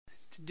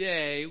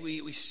Today,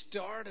 we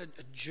start a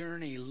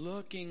journey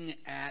looking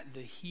at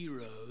the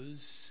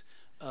heroes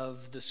of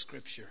the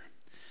Scripture.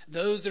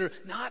 Those that are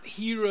not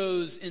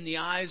heroes in the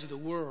eyes of the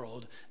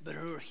world, but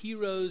who are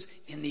heroes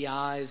in the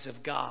eyes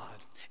of God.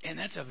 And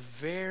that's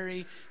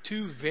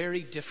two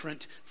very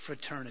different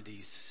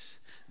fraternities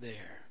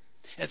there.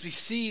 As we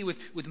see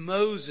with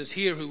Moses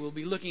here, who we'll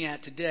be looking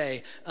at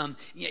today,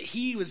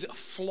 he was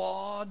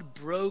flawed,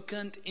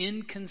 broken,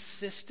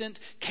 inconsistent,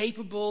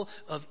 capable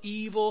of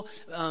evil,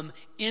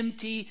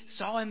 empty,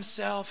 saw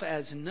himself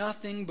as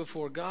nothing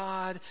before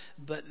God,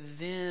 but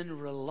then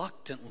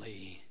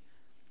reluctantly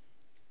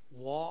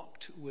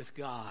walked with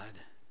God,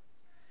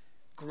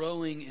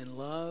 growing in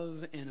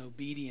love and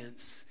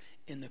obedience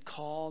in the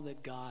call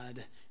that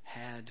God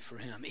had for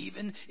him.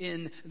 Even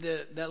in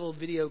that little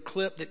video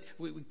clip that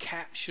we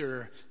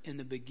capture in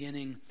the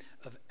beginning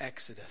of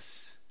Exodus.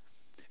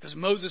 Because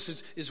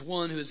Moses is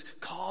one who is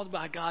called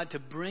by God to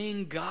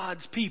bring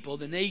God's people,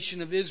 the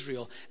nation of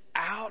Israel,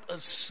 out of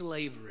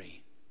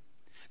slavery.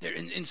 They're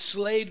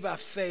enslaved by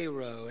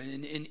Pharaoh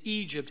and in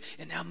Egypt.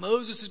 And now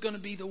Moses is going to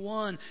be the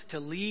one to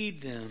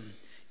lead them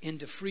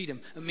into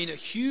freedom. I mean, a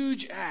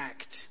huge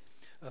act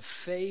of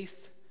faith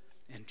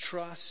and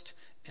trust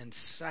and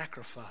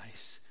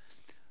sacrifice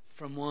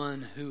from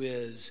one who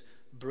is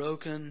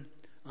broken,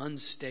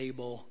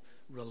 unstable,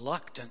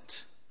 reluctant,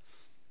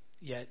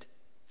 yet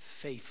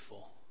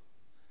faithful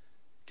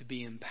to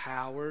be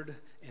empowered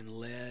and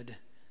led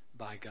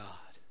by God.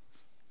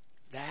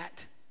 That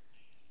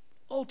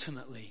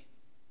ultimately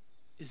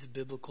is a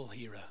biblical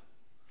hero.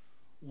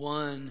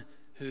 One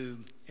who,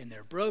 in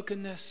their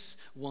brokenness,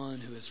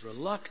 one who is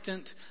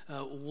reluctant,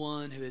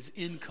 one who is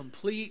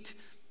incomplete,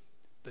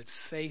 but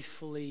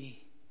faithfully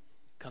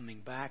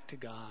coming back to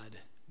God,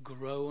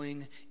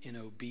 growing in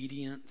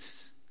obedience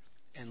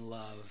and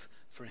love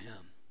for Him.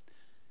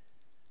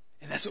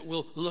 And that's what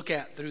we'll look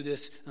at through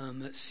this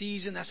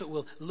season. That's what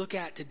we'll look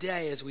at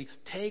today as we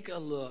take a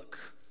look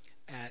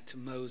at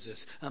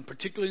Moses,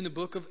 particularly in the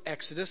book of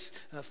Exodus,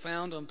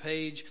 starts on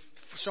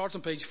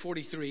page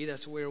 43.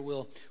 That's where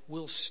we'll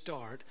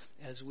start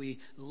as we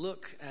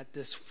look at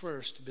this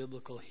first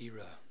biblical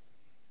hero.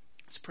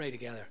 Let's pray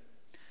together.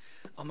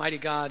 Almighty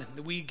God,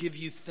 we give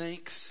you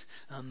thanks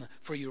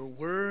for your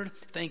word.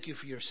 Thank you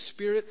for your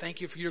spirit.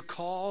 Thank you for your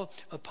call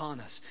upon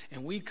us.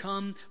 And we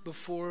come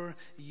before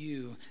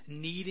you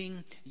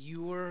needing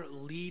your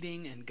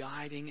leading and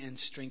guiding and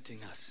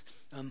strengthening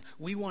us.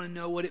 We want to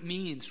know what it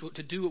means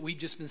to do what we've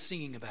just been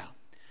singing about.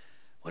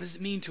 What does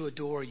it mean to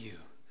adore you,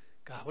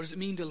 God? What does it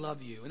mean to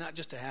love you? And not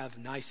just to have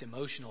nice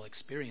emotional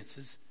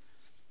experiences,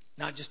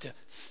 not just to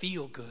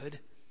feel good,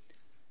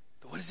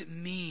 but what does it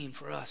mean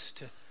for us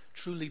to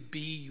truly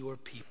be your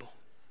people?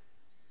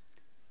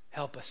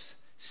 Help us.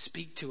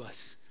 Speak to us.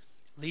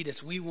 Lead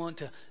us. We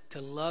want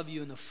to love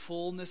you in the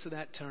fullness of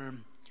that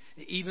term,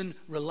 even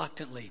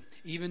reluctantly,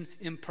 even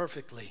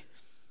imperfectly,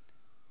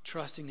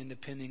 trusting and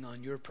depending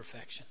on your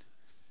perfection,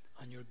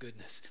 on your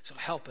goodness. So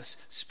help us.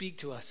 Speak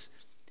to us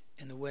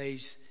in the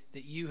ways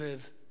that you have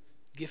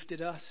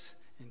gifted us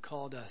and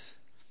called us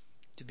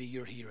to be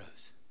your heroes.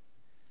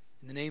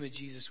 In the name of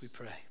Jesus we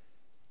pray.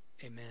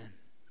 Amen.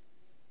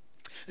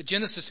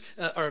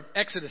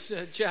 Exodus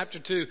chapter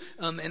 2,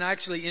 and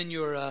actually in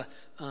your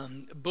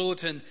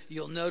bulletin,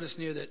 you'll notice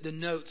near the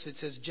notes it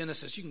says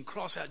Genesis. You can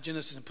cross out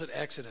Genesis and put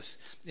Exodus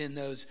in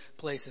those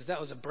places. That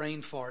was a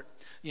brain fart,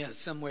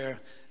 somewhere.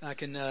 I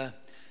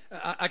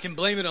can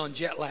blame it on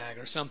jet lag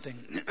or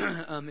something,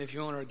 if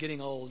you want, or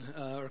getting old,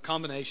 or a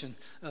combination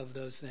of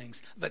those things.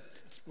 But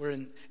we're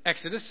in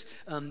Exodus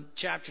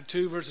chapter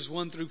 2, verses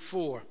 1 through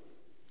 4.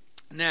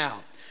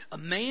 Now, a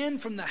man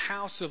from the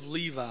house of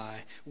Levi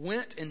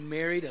went and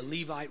married a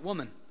Levite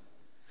woman.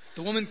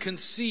 The woman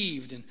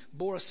conceived and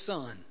bore a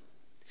son.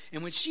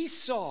 And when she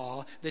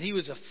saw that he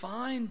was a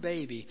fine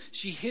baby,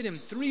 she hid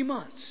him 3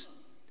 months.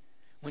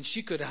 When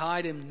she could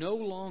hide him no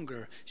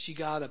longer, she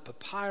got a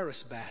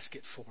papyrus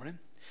basket for him,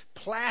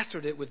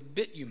 plastered it with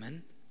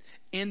bitumen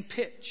and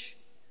pitch.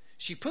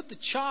 She put the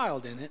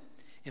child in it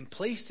and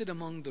placed it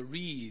among the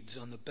reeds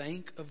on the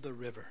bank of the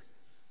river.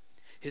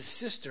 His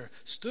sister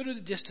stood at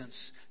a distance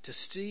to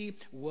see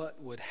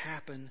what would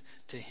happen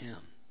to him.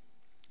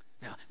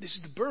 Now, this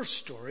is the birth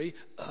story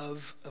of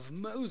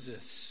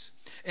Moses.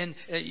 And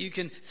you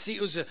can see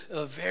it was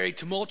a very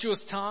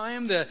tumultuous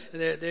time.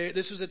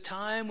 This was a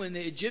time when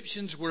the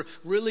Egyptians were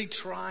really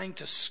trying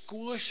to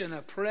squish and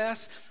oppress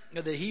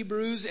the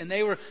Hebrews. And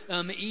they were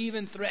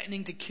even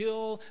threatening to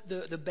kill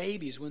the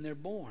babies when they're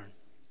born.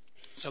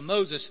 So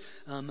Moses'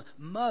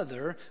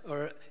 mother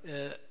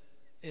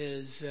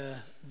is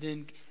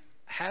then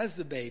has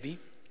the baby,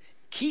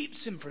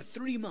 keeps him for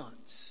 3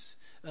 months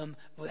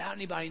without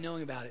anybody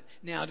knowing about it.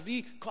 Now, to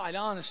be quite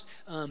honest,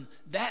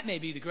 that may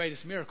be the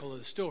greatest miracle of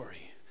the story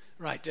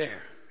right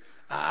there.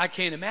 I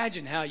can't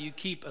imagine how you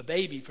keep a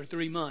baby for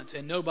 3 months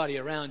and nobody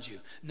around you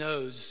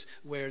knows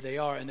where they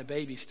are and the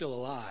baby's still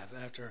alive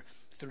after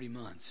 3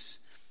 months.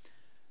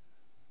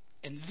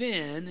 And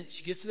then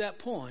she gets to that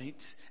point,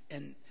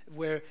 and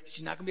where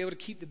she's not going to be able to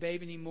keep the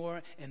baby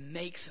anymore, and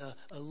makes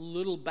a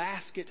little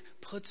basket,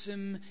 puts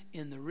him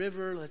in the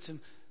river, lets him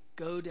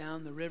go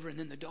down the river, and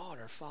then the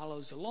daughter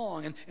follows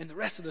along. And the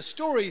rest of the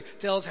story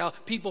tells how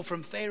people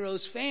from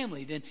Pharaoh's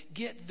family then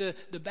get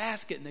the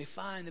basket, and they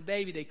find the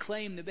baby, they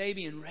claim the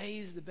baby, and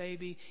raise the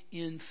baby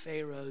in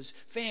Pharaoh's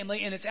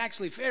family. And it's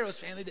actually Pharaoh's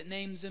family that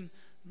names him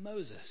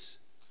Moses.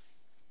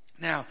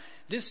 Now,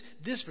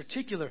 this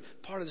particular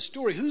part of the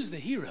story, who's the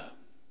hero?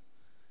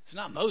 It's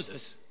not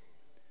Moses.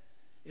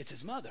 It's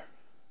his mother.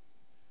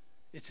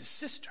 It's his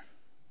sister.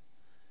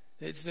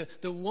 It's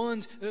the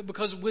ones,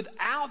 because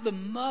without the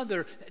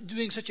mother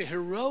doing such a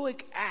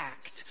heroic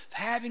act,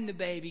 having the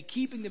baby,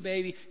 keeping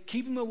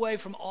him away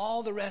from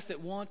all the rest that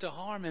want to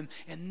harm him,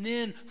 and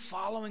then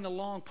following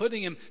along,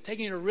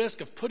 taking a risk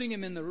of putting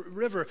him in the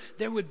river,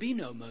 there would be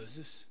no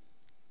Moses.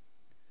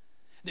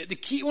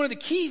 One of the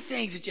key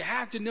things that you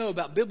have to know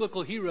about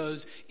biblical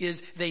heroes is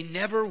they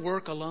never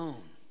work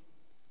alone.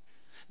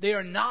 They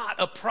are not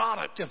a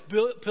product of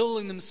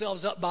pulling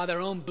themselves up by their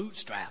own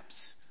bootstraps.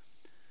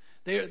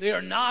 They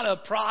are not a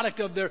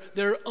product of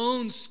their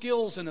own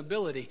skills and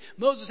ability.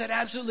 Moses had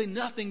absolutely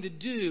nothing to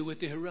do with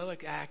the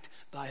heroic act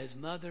by his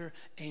mother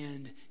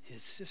and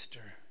his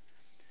sister.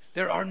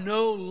 There are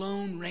no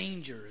lone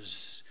rangers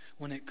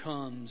when it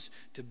comes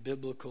to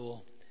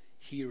biblical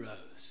heroes.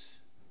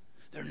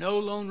 There are no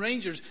lone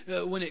rangers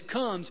when it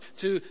comes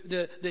to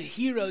the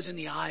heroes in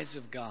the eyes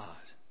of God.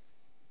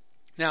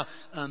 Now,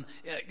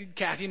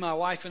 Kathy, my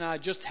wife, and I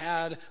just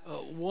had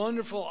a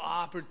wonderful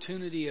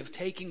opportunity of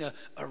taking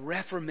a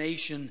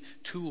Reformation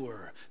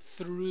tour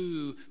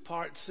through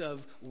parts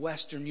of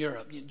Western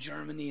Europe,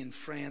 Germany and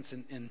France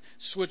and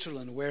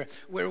Switzerland, where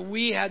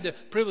we had the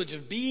privilege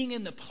of being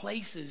in the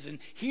places and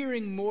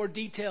hearing more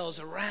details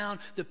around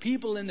the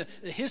people in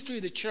the history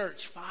of the church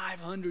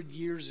 500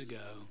 years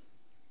ago,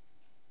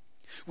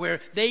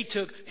 where they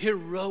took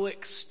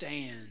heroic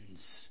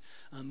stands.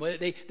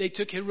 They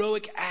took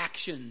heroic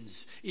actions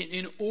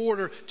in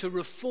order to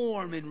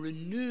reform and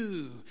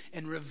renew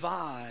and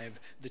revive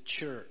the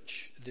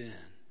church then.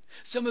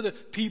 Some of the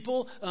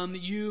people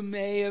you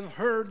may have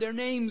heard their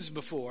names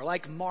before,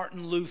 like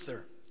Martin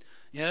Luther.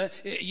 Yeah,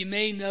 you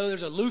may know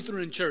there's a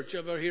Lutheran church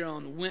over here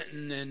on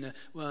Winton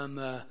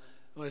and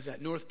what is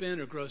that, North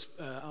Bend or Gross?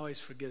 I always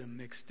forget them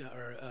mixed up,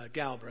 or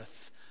Galbraith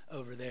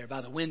over there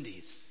by the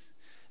Wendy's.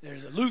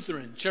 There's a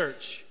Lutheran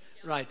church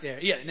right there.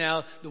 Yeah,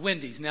 now the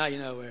Wendy's. Now you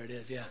know where it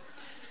is. Yeah,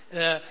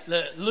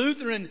 the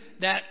Lutheran.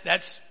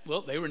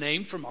 They were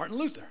named for Martin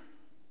Luther.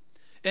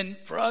 And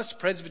for us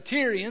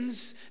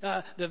Presbyterians,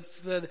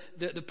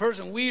 the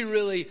person we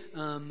really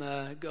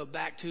go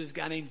back to is a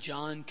guy named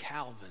John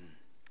Calvin.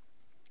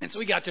 And so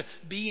we got to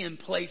be in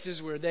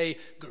places where they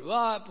grew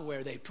up,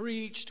 where they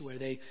preached, where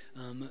they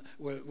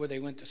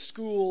went to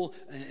school,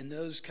 and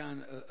those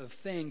kind of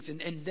things.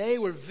 And they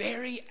were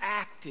very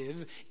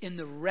active in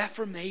the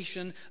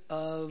Reformation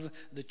of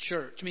the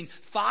church. I mean,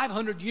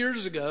 500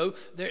 years ago,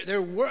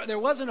 there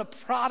wasn't a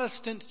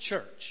Protestant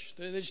church.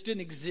 They just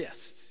didn't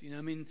exist. You know,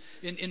 I mean,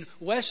 in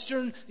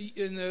Western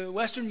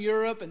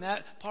Europe and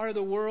that part of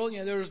the world,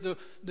 there was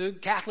the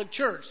Catholic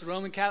Church, the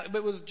Roman Catholic, but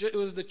it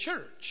was the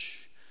church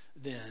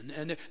then.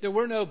 And there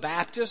were no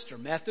Baptists or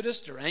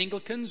Methodists or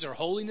Anglicans or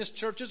holiness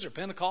churches or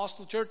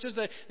Pentecostal churches.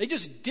 They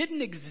just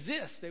didn't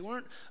exist. They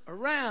weren't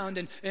around.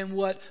 And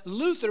what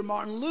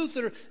Martin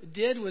Luther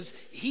did was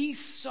he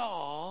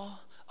saw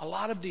a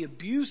lot of the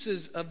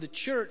abuses of the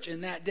church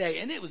in that day,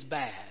 and it was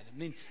bad. I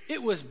mean, it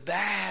was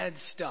bad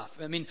stuff.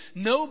 I mean,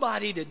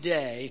 nobody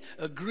today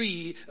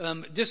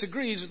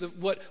disagrees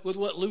with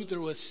what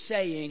Luther was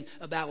saying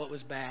about what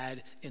was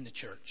bad in the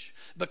church.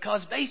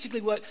 Because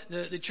basically what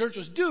the church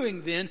was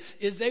doing then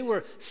is they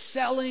were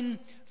selling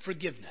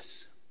forgiveness.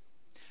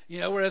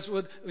 Whereas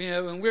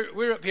when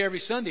we're up here every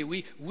Sunday,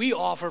 we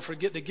offer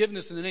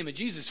forgiveness in the name of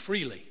Jesus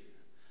freely.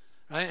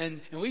 Right?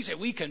 And we say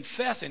we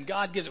confess and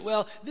God gives it.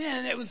 Well,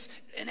 then it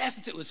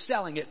was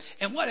selling it.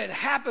 And what had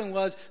happened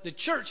was the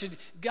church had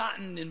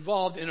gotten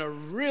involved in a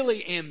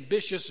really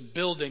ambitious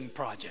building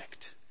project.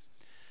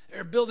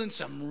 They're building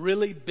some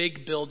really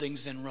big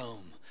buildings in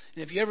Rome.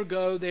 And if you ever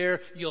go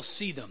there, you'll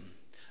see them.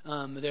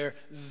 They're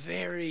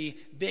very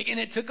big, and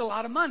it took a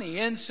lot of money.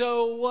 And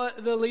so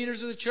what the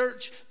leaders of the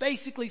church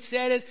basically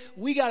said is,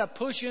 we got to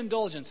push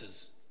indulgences.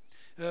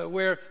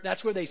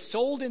 That's where they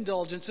sold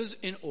indulgences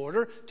in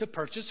order to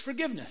purchase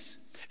forgiveness.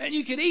 And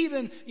you could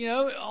even,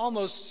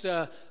 almost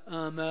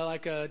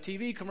like a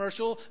TV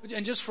commercial,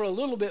 and just for a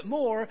little bit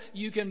more,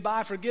 you can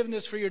buy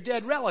forgiveness for your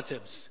dead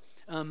relatives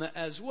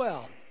as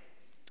well.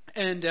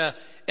 And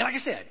like I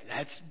said,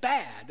 that's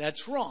bad.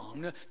 That's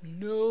wrong.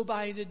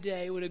 Nobody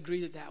today would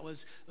agree that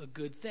was a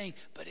good thing.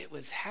 But it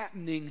was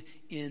happening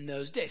in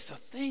those days. So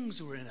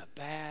things were in a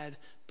bad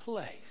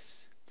place.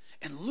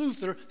 And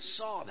Luther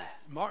saw that.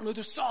 Martin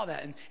Luther saw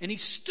that. And he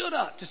stood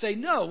up to say,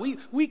 no,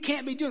 we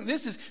can't be doing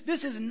this.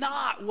 This is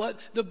not what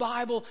the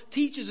Bible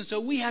teaches. And so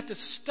we have to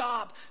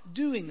stop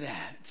doing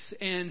that.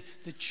 And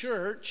the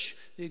church,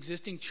 the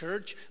existing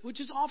church,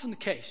 which is often the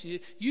case,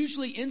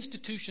 usually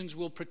institutions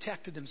will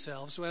protect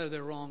themselves whether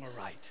they're wrong or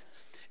right.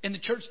 And the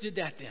church did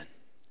that then.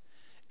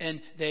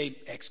 And they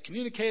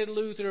excommunicated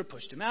Luther,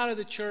 pushed him out of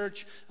the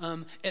church,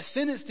 and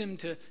sentenced him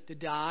to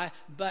die,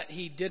 but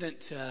he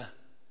didn't.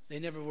 They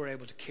never were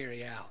able to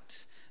carry out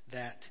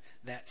that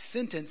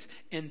sentence.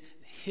 And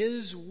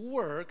his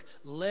work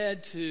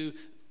led to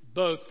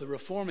both the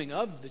reforming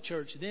of the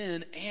church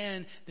then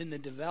and then the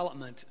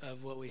development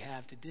of what we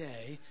have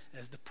today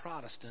as the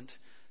Protestant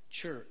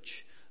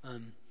church.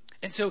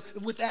 And so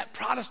with that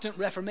Protestant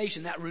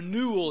Reformation, that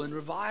renewal and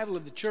revival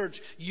of the church,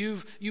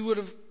 you've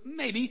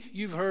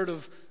heard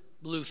of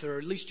Luther, or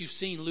at least you've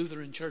seen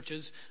Lutheran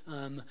churches,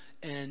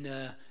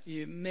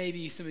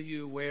 maybe some of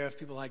you are aware of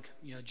people like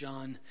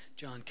John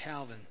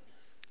Calvin.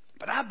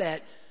 But I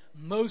bet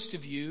most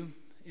of you,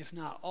 if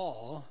not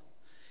all,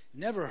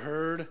 never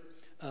heard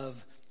of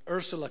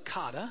Ursula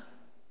Cotta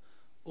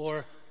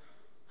or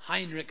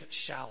Heinrich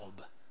Schaub.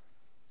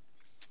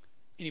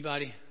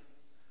 Anybody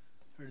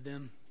heard of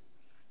them?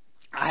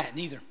 I hadn't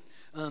either.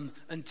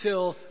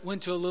 Until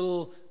went to a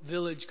little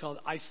village called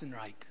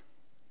Eisenreich,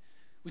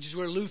 which is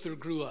where Luther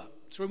grew up.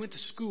 So he went to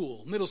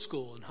school, middle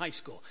school and high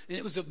school. And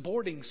it was a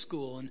boarding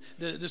school. And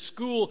the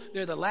school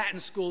there, the Latin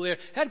school there,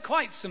 had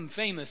quite some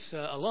famous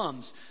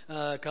alums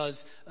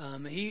because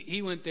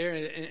he went there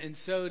and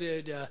so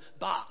did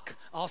Bach,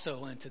 also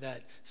went to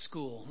that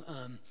school.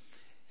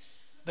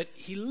 But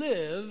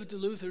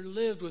Luther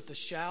lived with the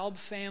Schaub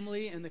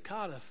family and the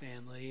Cotta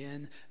family.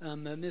 And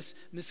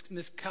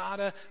Miss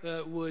Cotta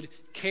would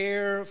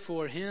care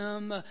for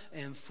him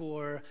and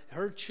for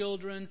her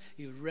children.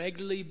 He would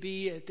regularly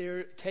be at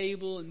their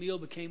table, and meal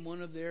became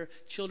one of their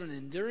children.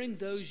 And during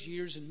those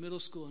years in middle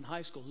school and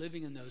high school,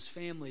 living in those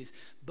families,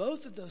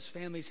 both of those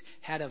families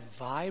had a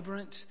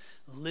vibrant,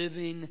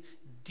 living,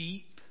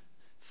 deep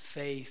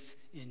faith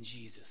in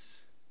Jesus.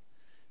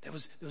 That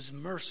was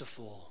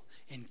merciful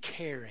and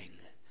caring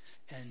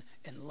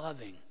and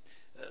loving.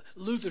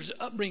 Luther's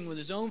upbringing with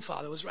his own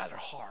father was rather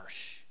harsh.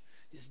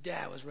 His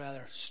dad was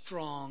rather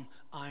strong,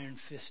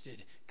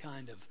 iron-fisted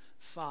kind of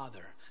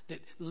father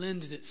that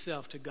lended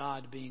itself to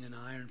God being an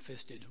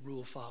iron-fisted,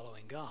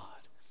 rule-following God.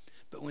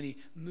 But when he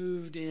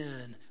moved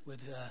in with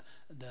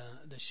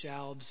the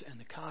Schaubs and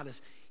the Cottas,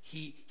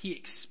 he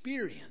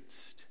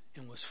experienced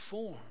and was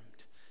formed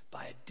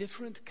by a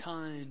different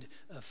kind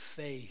of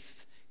faith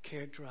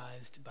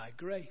characterized by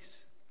grace.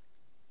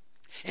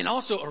 And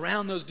also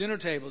around those dinner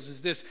tables,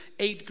 as this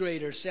 8th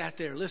grader sat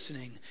there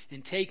listening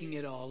and taking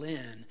it all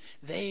in,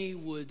 they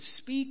would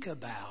speak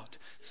about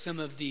some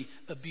of the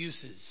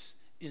abuses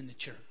in the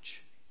church.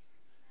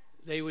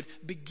 They would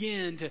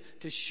begin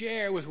to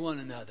share with one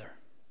another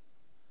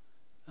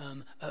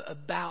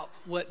about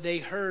what they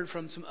heard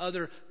from some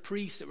other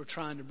priests that were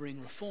trying to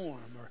bring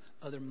reform, or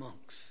other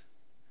monks.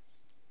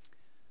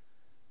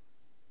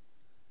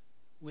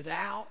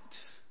 Without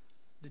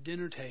the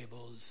dinner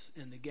tables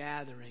and the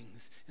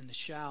gatherings in the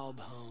Schaub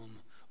home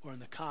or in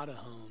the Cotta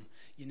home,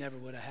 you never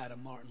would have had a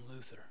Martin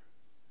Luther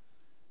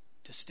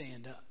to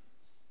stand up.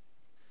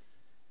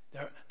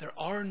 There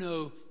are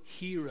no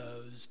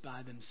heroes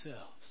by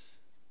themselves.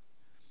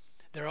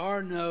 There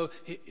are no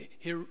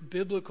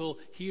biblical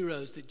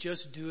heroes that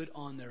just do it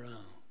on their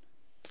own.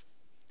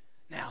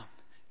 Now,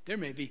 there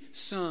may be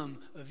some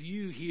of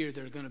you here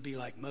that are going to be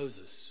like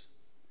Moses,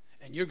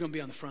 and you're going to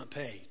be on the front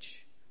page.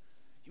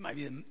 You might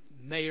be the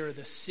mayor of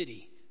the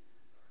city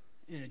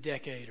in a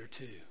decade or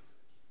two.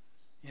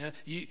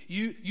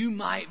 You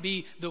might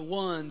be the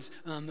ones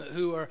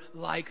who are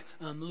like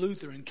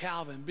Luther and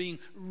Calvin, being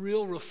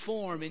real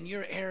reform in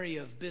your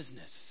area of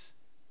business.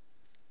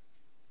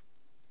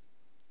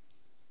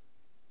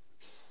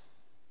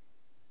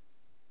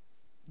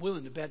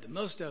 Willing to bet that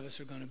most of us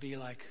are going to be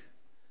like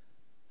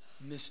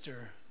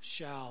Mr.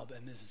 Schaub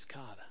and Mrs.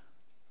 Cotta,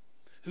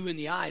 who in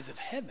the eyes of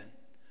heaven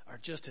are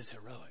just as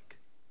heroic,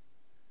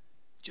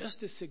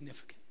 just as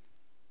significant.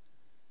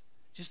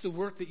 Just the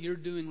work that you're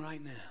doing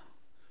right now,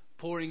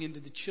 pouring into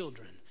the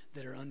children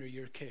that are under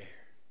your care.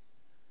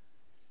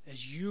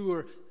 As you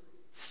are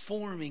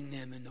forming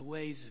them in the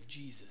ways of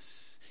Jesus,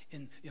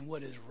 in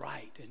what is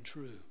right and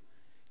true,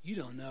 you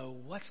don't know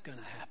what's going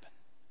to happen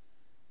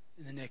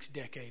in the next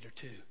decade or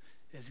two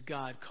as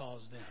God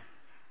calls them.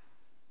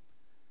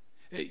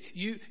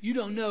 You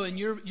don't know in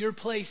your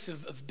place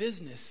of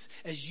business,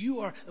 as you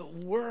are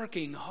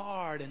working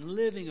hard and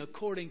living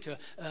according to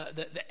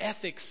the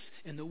ethics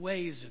and the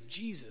ways of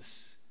Jesus,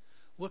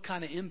 what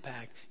kind of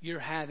impact you're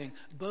having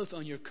both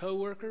on your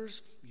coworkers,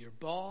 your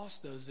boss,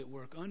 those that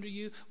work under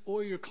you,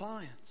 or your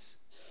clients.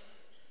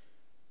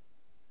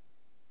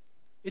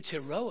 It's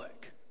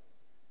heroic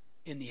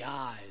in the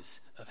eyes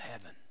of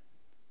heaven.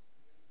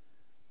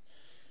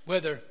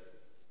 Whether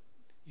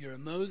you're a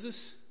Moses,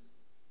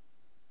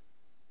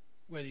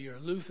 whether you're a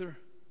Luther,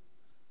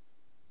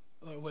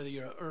 or whether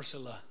you're a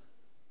Ursula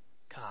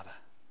Cotta.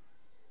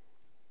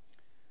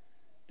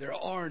 There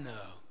are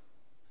no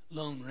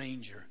Lone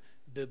Ranger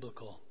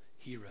biblical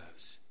heroes.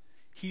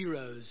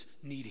 Heroes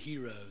need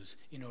heroes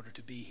in order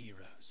to be heroes.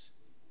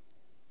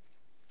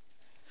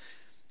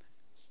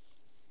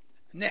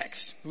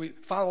 Next, we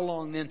follow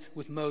along then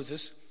with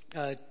Moses.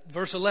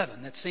 Verse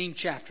 11, that same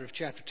chapter of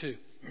chapter 2.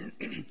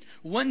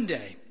 One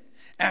day,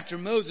 after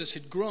Moses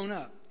had grown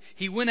up,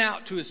 he went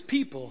out to his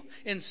people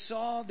and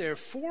saw their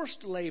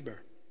forced labor.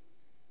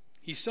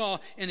 He saw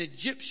an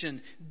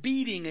Egyptian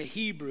beating a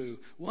Hebrew,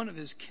 one of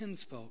his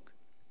kinsfolk.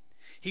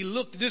 He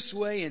looked this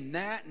way and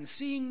that, and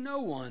seeing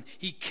no one,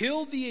 he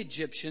killed the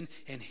Egyptian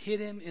and hid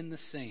him in the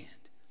sand.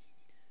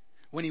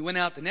 When he went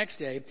out the next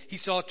day, he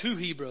saw two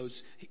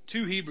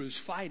Hebrews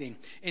fighting,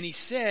 and he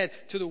said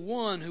to the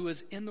one who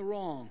was in the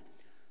wrong,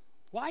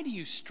 "Why do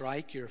you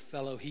strike your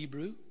fellow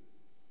Hebrew?"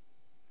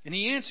 And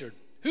he answered,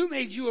 "Who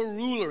made you a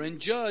ruler and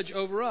judge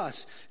over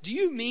us? Do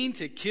you mean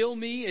to kill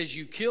me as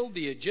you killed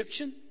the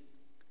Egyptian?"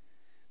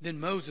 Then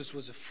Moses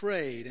was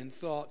afraid and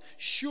thought,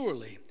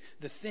 "Surely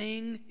the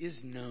thing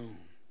is known."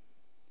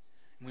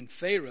 When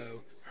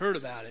Pharaoh heard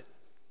about it,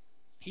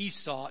 he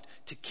sought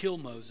to kill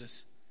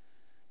Moses.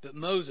 But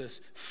Moses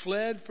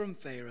fled from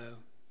Pharaoh.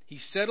 He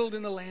settled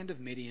in the land of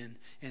Midian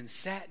and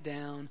sat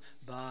down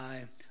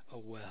by a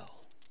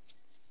well.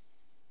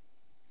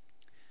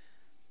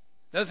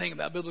 The other thing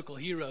about biblical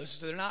heroes is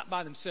they're not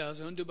by themselves.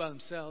 They don't do it by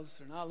themselves.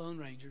 They're not lone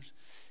rangers.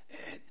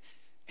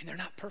 And they're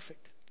not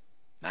perfect.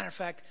 Matter of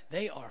fact,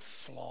 they are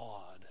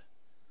flawed.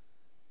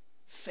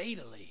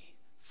 Fatally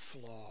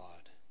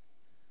flawed.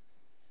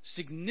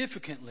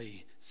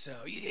 Significantly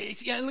so.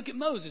 Yeah, look at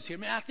Moses here.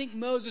 I think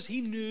Moses,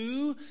 he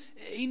knew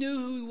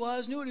who he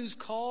was, knew what he was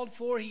called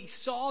for. He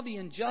saw the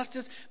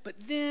injustice, but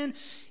then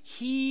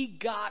he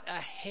got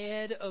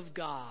ahead of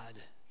God.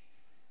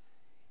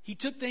 He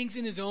took things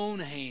in his own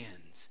hands.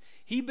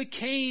 He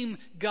became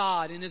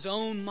God in his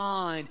own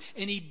mind,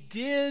 and he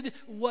did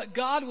what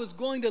God was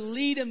going to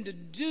lead him to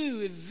do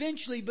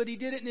eventually, but he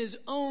did it in his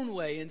own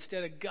way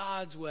instead of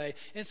God's way.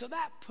 And so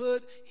that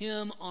put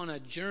him on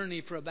a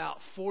journey for about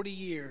 40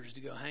 years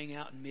to go hang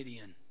out in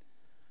Midian.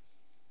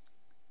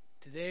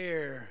 To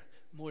there,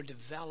 more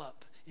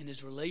develop in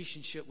his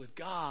relationship with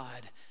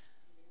God,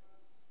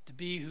 to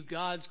be who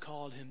God's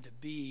called him to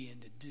be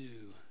and to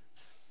do.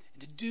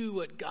 And to do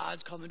what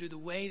God's called him to do the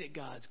way that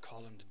God's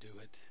called him to do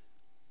it.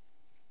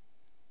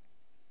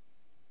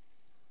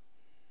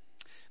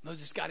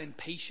 Moses got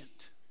impatient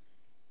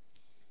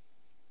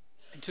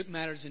and took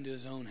matters into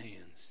his own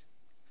hands.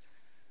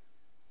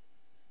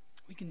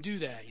 We can do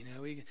that,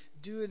 We can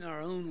do it in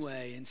our own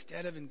way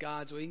instead of in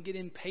God's way. We can get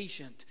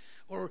impatient,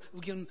 or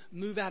we can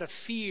move out of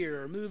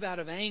fear or move out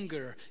of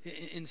anger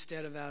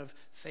instead of out of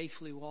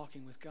faithfully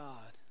walking with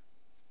God.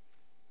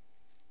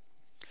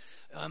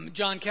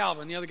 John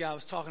Calvin, the other guy I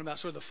was talking about,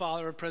 sort of the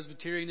father of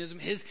Presbyterianism,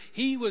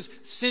 he was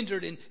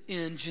centered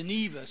in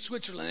Geneva,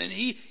 Switzerland, and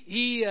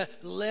he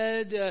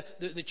led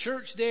the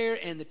church there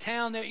and the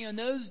town there. In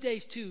those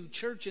days too,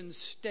 church and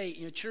state,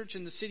 church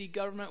and the city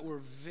government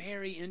were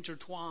very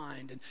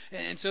intertwined,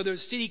 and so there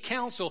was city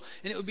council,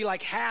 and it would be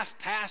like half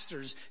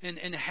pastors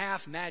and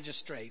half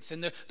magistrates,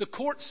 and the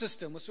court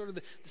system was sort of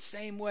the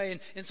same way,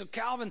 and so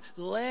Calvin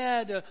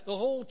led the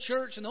whole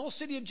church and the whole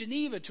city of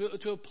Geneva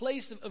to a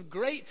place of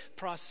great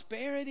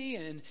prosperity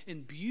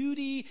and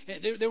beauty.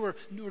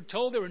 We were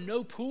told there were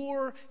no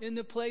poor in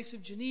the place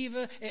of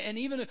Geneva, and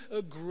even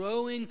a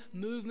growing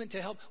movement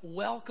to help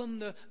welcome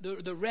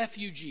the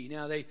refugee.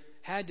 Now, they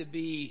had to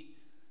be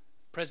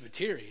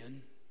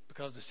Presbyterian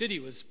because the city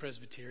was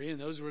Presbyterian.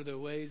 Those were the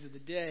ways of the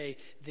day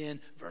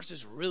then,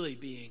 versus really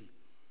being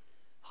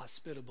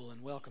hospitable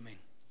and welcoming.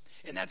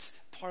 And that's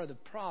part of the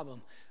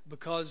problem,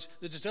 because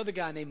there's this other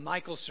guy named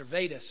Michael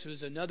Servetus,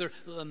 who's another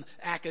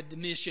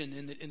academician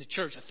in the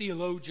church, a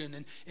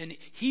theologian, and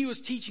he was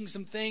teaching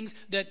some things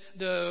that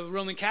the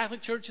Roman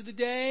Catholic Church of the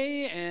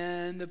day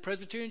and the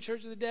Presbyterian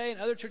Church of the day and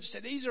other churches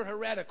said these are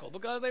heretical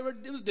because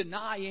it was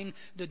denying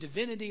the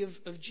divinity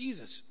of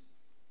Jesus.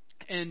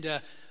 And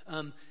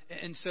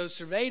so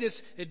Servetus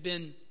had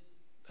been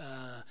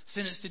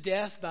sentenced to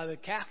death by the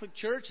Catholic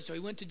Church, and so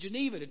he went to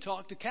Geneva to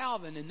talk to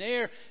Calvin, and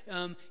there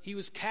he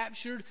was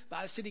captured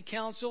by the city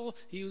council.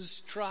 He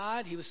was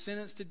tried. He was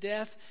sentenced to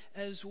death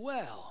as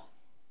well.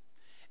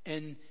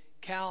 And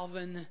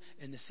Calvin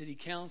and the city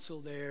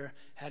council there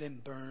had him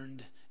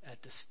burned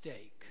at the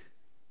stake.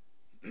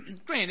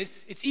 Granted,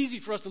 it's easy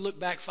for us to look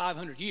back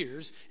 500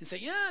 years and say,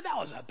 yeah, that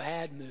was a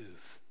bad move.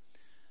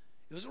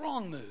 It was a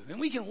wrong move. And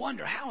we can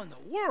wonder, how in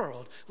the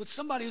world would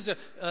somebody who's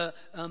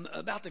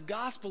about the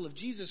gospel of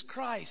Jesus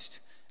Christ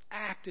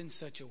act in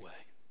such a way?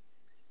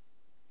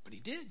 But he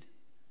did.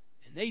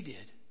 And they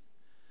did.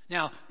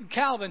 Now,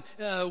 Calvin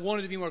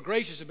wanted to be more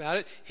gracious about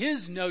it.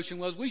 His notion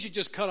was we should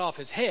just cut off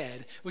his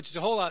head, which is a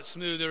whole lot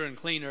smoother and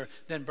cleaner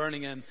than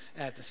burning him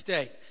at the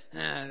stake.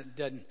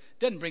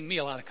 Doesn't bring me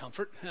a lot of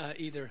comfort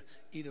either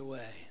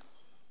way.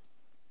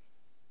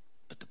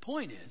 But the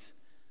point is,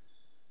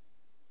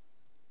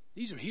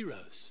 these are heroes.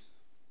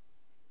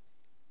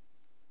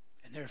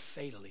 And they're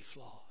fatally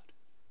flawed.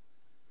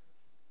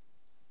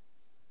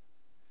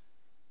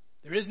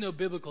 There is no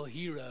biblical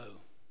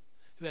hero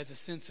who has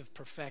a sense of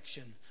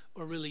perfection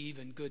or really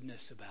even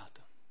goodness about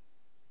them.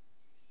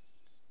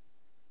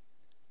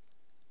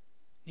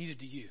 Neither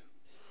do you.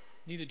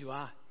 Neither do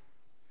I.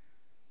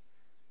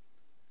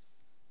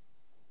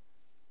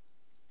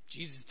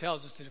 Jesus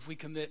tells us that if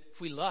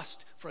we lust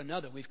for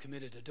another, we've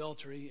committed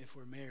adultery if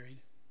we're married.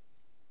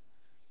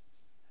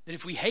 That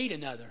if we hate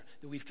another,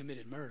 that we've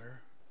committed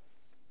murder.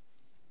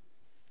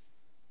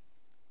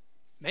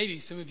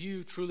 Maybe some of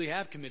you truly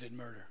have committed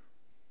murder.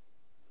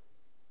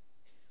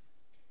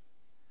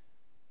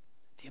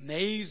 The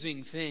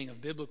amazing thing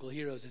of biblical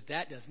heroes is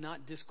that does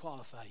not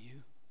disqualify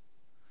you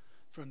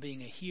from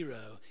being a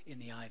hero in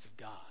the eyes of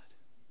God.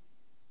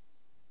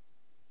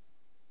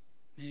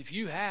 And if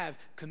you have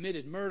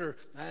committed murder,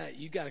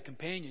 you got a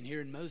companion here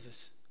in Moses.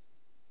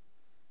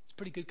 It's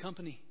pretty good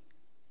company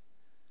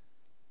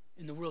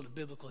in the world of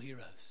biblical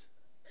heroes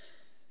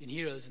and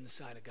heroes in the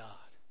sight of God.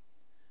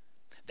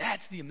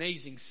 That's the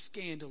amazing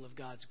scandal of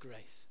God's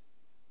grace.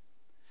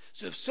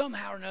 So if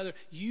somehow or another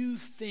you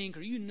think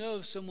or you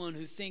know someone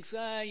who thinks,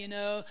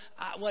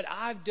 what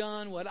I've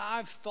done, what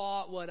I've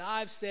thought, what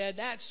I've said,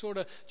 that sort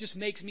of just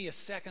makes me a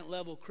second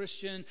level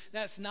Christian.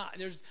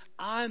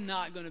 I'm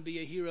not going to be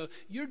a hero.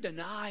 You're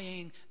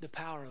denying the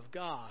power of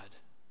God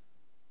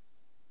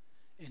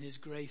and His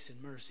grace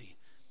and mercy.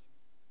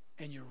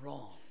 And you're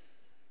wrong.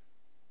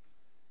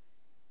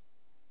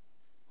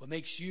 What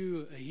makes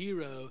you a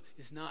hero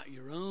is not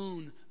your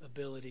own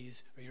abilities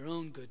or your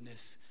own goodness,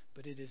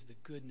 but it is the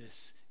goodness,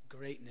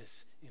 greatness,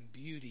 and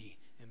beauty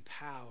and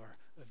power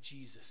of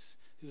Jesus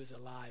who is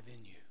alive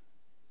in you.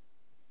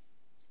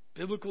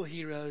 Biblical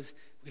heroes,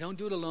 we don't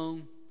do it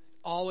alone.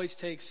 Always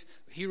takes,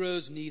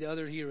 heroes need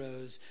other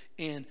heroes,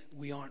 and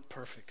we aren't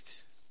perfect.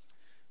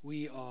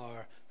 We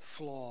are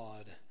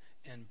flawed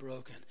and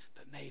broken,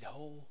 but made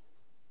whole.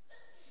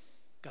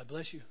 God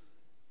bless you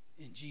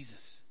in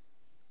Jesus.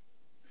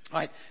 All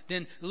right,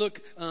 then look,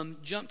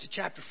 jump to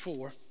chapter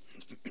 4.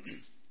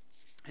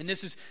 And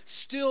this is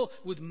still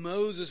with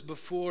Moses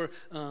before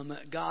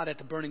God at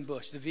the burning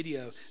bush. The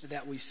video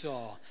that we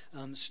saw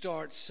I'll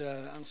start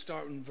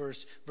in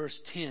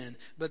verse 10.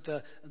 But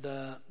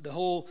the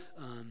whole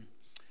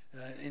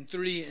in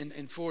 3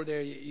 and 4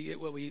 there, you get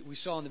what we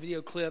saw in the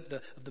video clip,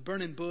 the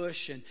burning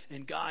bush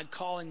and God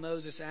calling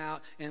Moses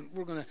out. And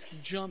we're going to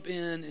jump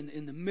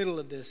in the middle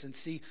of this and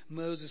see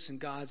Moses and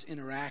God's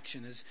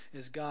interaction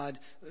as God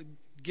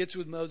gets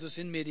with Moses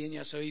in Midian.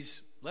 Yeah, so he's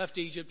left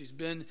Egypt. He's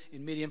been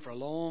in Midian for a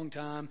long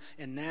time.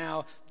 And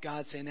now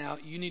God's saying, now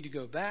you need to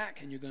go back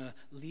and you're going to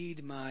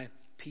lead my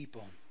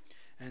people.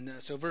 And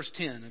so verse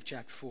 10 of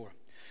chapter 4.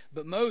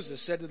 But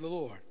Moses said to the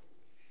Lord,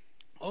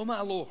 "O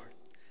my Lord,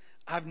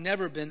 I've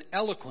never been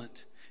eloquent,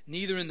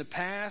 neither in the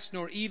past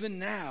nor even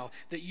now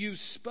that you've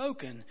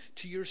spoken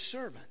to your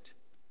servant.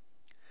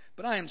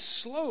 But I am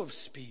slow of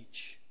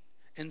speech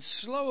and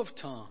slow of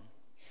tongue."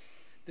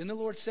 Then the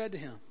Lord said to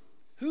him,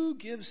 "Who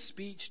gives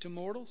speech to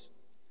mortals?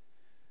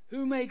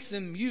 Who makes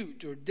them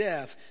mute or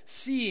deaf,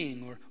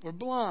 seeing or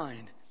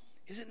blind?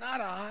 Is it not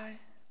I,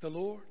 the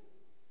Lord?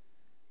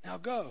 Now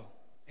go,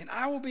 and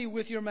I will be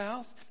with your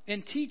mouth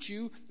and teach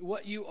you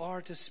what you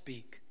are to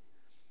speak."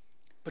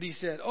 But he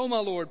said, "Oh, my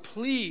Lord,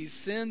 please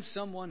send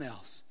someone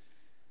else."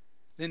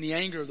 Then the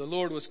anger of the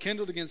Lord was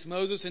kindled against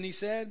Moses, and he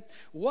said,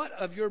 "What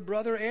of your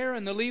brother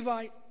Aaron the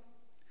Levite?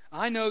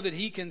 I know that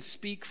he can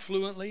speak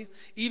fluently.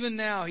 Even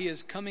now he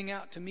is coming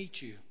out to meet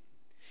you.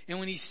 And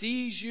when he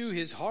sees you,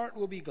 his heart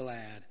will be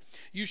glad.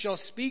 You shall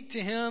speak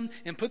to him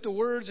and put the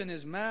words in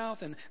his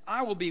mouth, and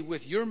I will be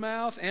with your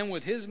mouth and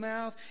with his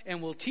mouth,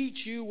 and will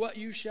teach you what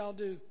you shall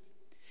do.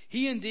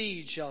 He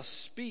indeed shall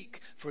speak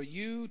for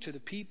you to the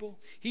people.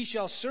 He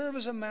shall serve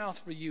as a mouth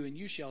for you, and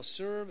you shall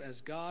serve as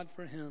God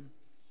for him.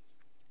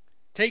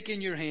 Take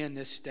in your hand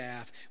this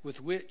staff with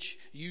which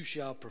you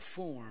shall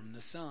perform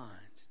the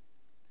signs."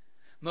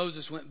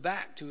 Moses went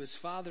back to his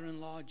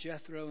father-in-law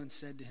Jethro and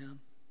said to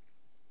him,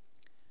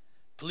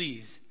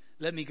 "Please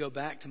let me go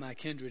back to my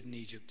kindred in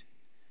Egypt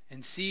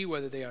and see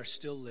whether they are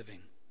still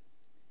living."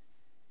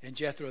 And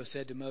Jethro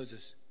said to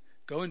Moses,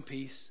 "Go in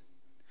peace.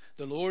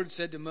 The Lord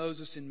said to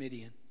Moses in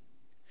Midian,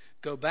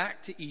 'Go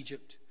back to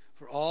Egypt,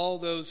 for all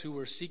those who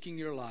were seeking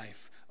your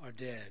life are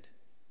dead.'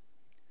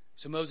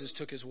 So Moses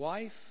took his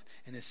wife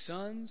and his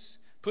sons,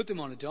 put them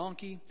on a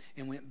donkey,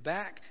 and went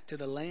back to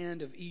the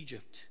land of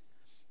Egypt.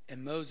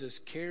 And Moses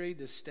carried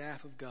the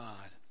staff of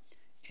God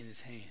in his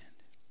hand."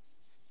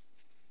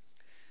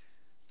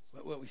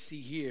 What we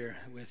see here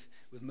with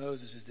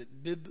Moses is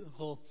that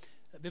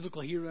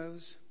biblical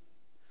heroes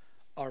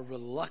are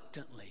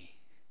reluctantly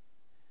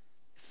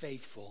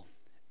faithful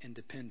and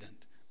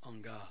dependent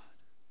on God.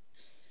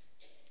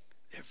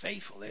 They're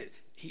faithful.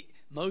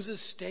 Moses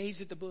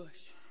stays at the bush.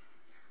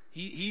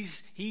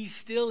 He's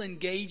still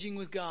engaging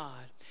with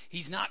God.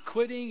 He's not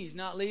quitting. He's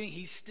not leaving.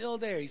 He's still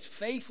there. He's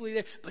faithfully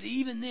there. But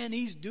even then,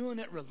 he's doing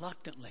it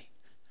reluctantly.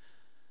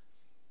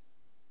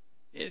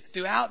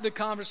 Throughout the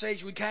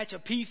conversation, we catch a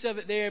piece of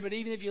it there. But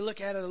even if you look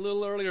at it a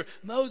little earlier,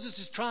 Moses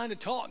is trying to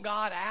talk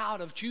God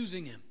out of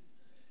choosing him.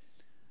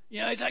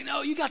 He's like,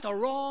 "No, you got the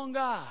wrong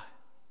guy."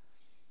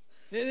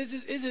 This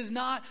is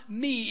not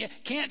me.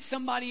 Can't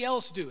somebody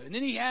else do it? And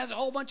then he has a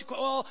whole bunch of,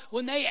 well,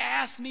 when they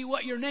ask me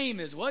what your name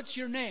is, what's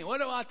your name? What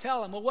do I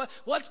tell them? Well,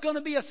 what's going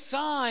to be a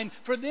sign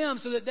for them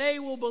so that they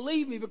will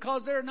believe me?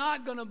 Because they're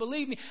not going to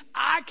believe me.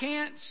 I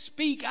can't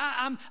speak.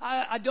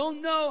 I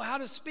don't know how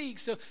to speak.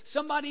 So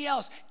somebody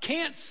else.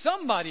 Can't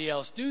somebody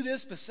else do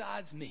this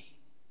besides me?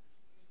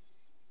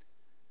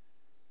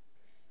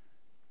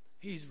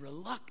 He's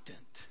reluctant,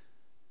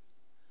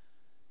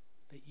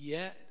 but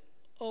yet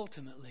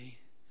ultimately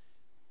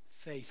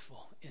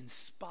faithful in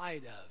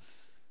spite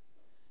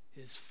of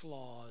his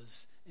flaws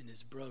and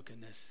his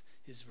brokenness,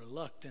 his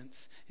reluctance,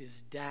 his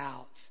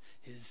doubts,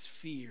 his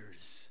fears.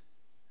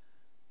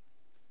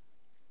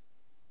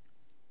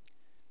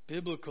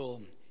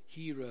 Biblical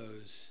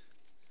heroes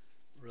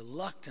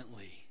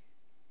reluctantly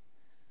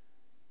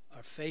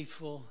are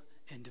faithful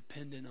and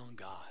dependent on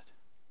God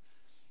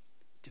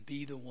to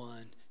be the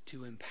one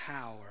to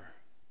empower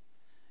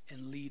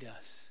and lead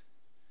us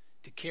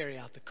to carry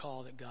out the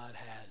call that God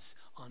has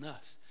on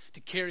us,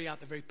 to carry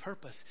out the very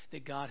purpose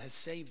that God has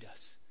saved us,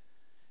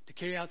 to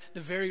carry out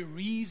the very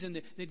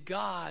reason that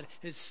God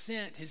has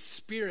sent His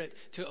Spirit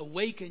to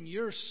awaken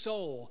your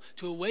soul,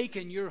 to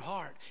awaken your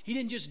heart. He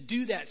didn't just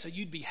do that so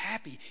you'd be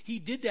happy. He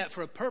did that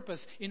for a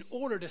purpose in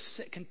order to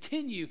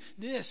continue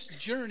this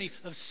journey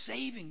of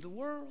saving the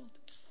world.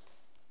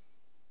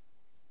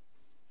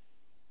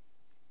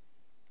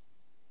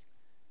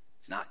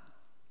 It's not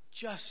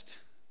just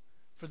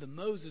for the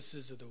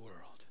Moseses of the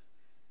world,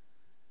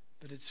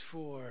 but it's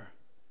for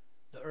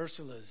the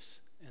Ursulas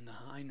and the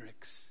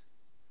Heinrichs.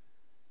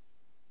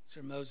 It's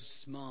for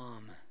Moses'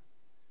 mom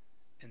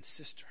and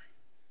sister.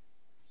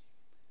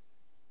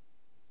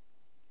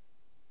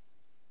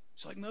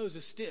 It's like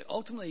Moses did.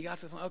 Ultimately, he got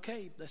to the point,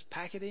 okay, let's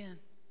pack it in.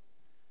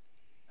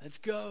 Let's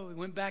go. He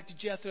went back to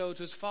Jethro,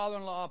 to his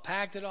father-in-law,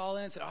 packed it all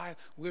in, and said, all right,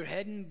 we're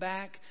heading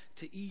back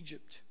to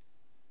Egypt.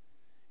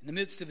 In the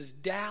midst of his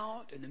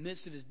doubt, in the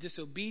midst of his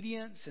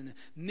disobedience, in the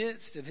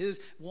midst of his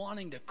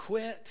wanting to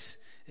quit,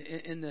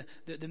 in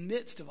the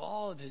midst of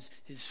all of his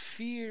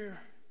fear,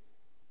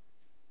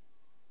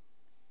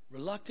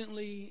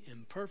 reluctantly,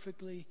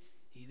 imperfectly,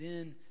 he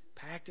then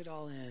packed it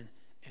all in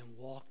and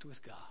walked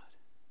with God.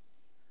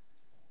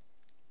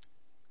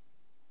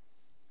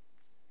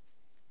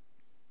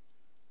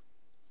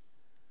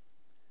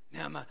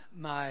 Now,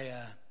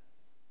 my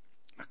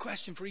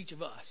question for each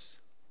of us,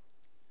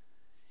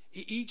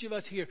 each of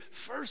us here,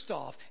 first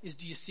off, is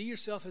do you see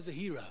yourself as a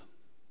hero?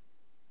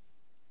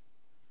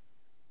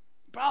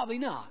 Probably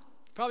not.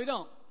 Probably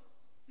don't.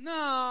 No,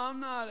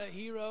 I'm not a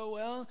hero.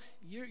 Well,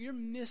 you're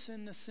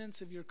missing the sense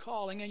of your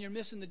calling, and you're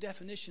missing the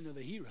definition of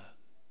a hero.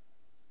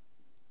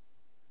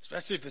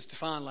 Especially if it's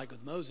defined like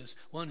with Moses,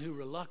 one who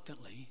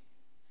reluctantly,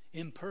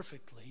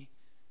 imperfectly,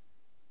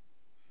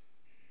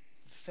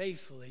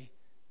 faithfully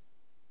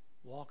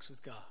walks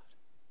with God.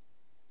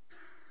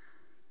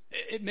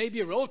 It may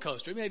be a roller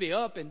coaster. It may be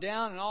up and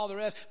down and all the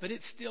rest, but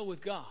it's still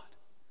with God.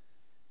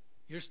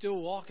 You're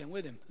still walking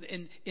with Him.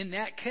 In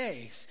that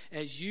case,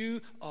 as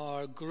you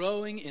are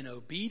growing in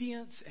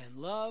obedience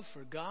and love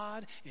for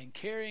God and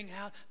carrying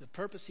out the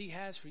purpose He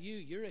has for you,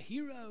 you're a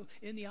hero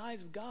in the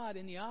eyes of God,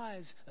 in the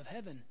eyes of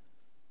heaven.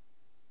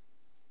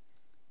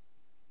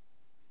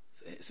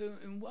 So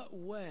in what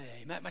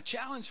way? My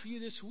challenge for you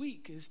this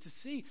week is to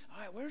see,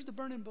 all right, where's the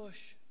burning bush?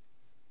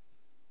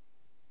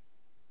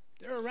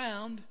 They're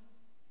around.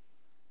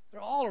 They're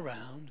all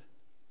around.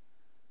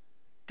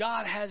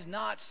 God has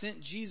not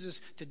sent Jesus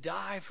to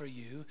die for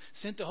you,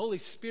 sent the Holy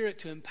Spirit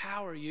to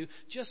empower you,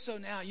 just so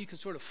now you can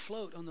sort of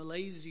float on the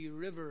lazy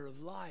river of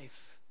life.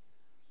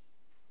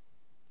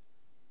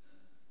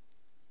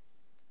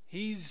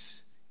 He's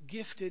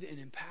gifted and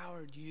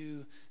empowered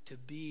you to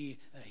be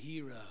a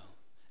hero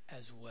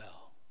as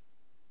well.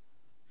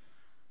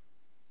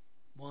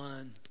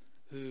 One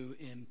who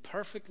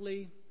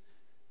imperfectly,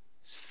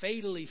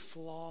 fatally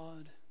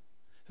flawed,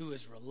 who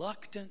is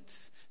reluctant,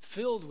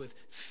 filled with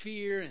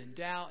fear and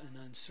doubt and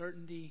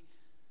uncertainty,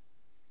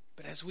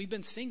 but as we've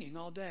been singing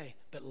all day,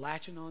 but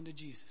latching on to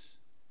Jesus,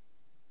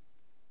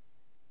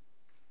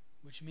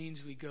 which means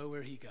we go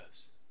where He goes.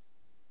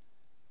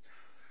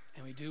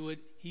 And we do what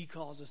He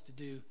calls us to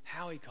do,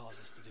 how He calls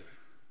us to do it.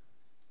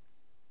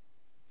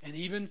 And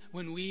even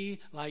when we,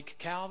 like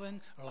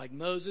Calvin or like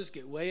Moses,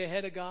 get way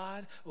ahead of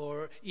God,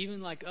 or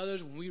even like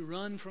others, when we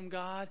run from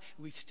God,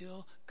 we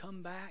still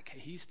come back.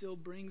 He still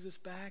brings us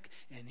back,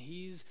 and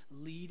He's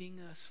leading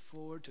us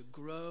forward to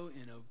grow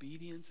in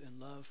obedience and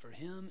love for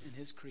Him and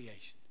His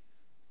creation.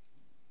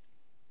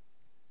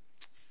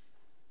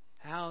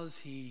 How's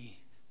He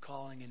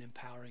calling and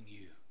empowering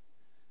you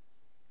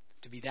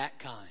to be that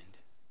kind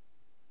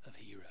of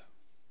hero?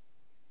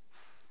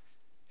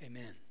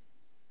 Amen.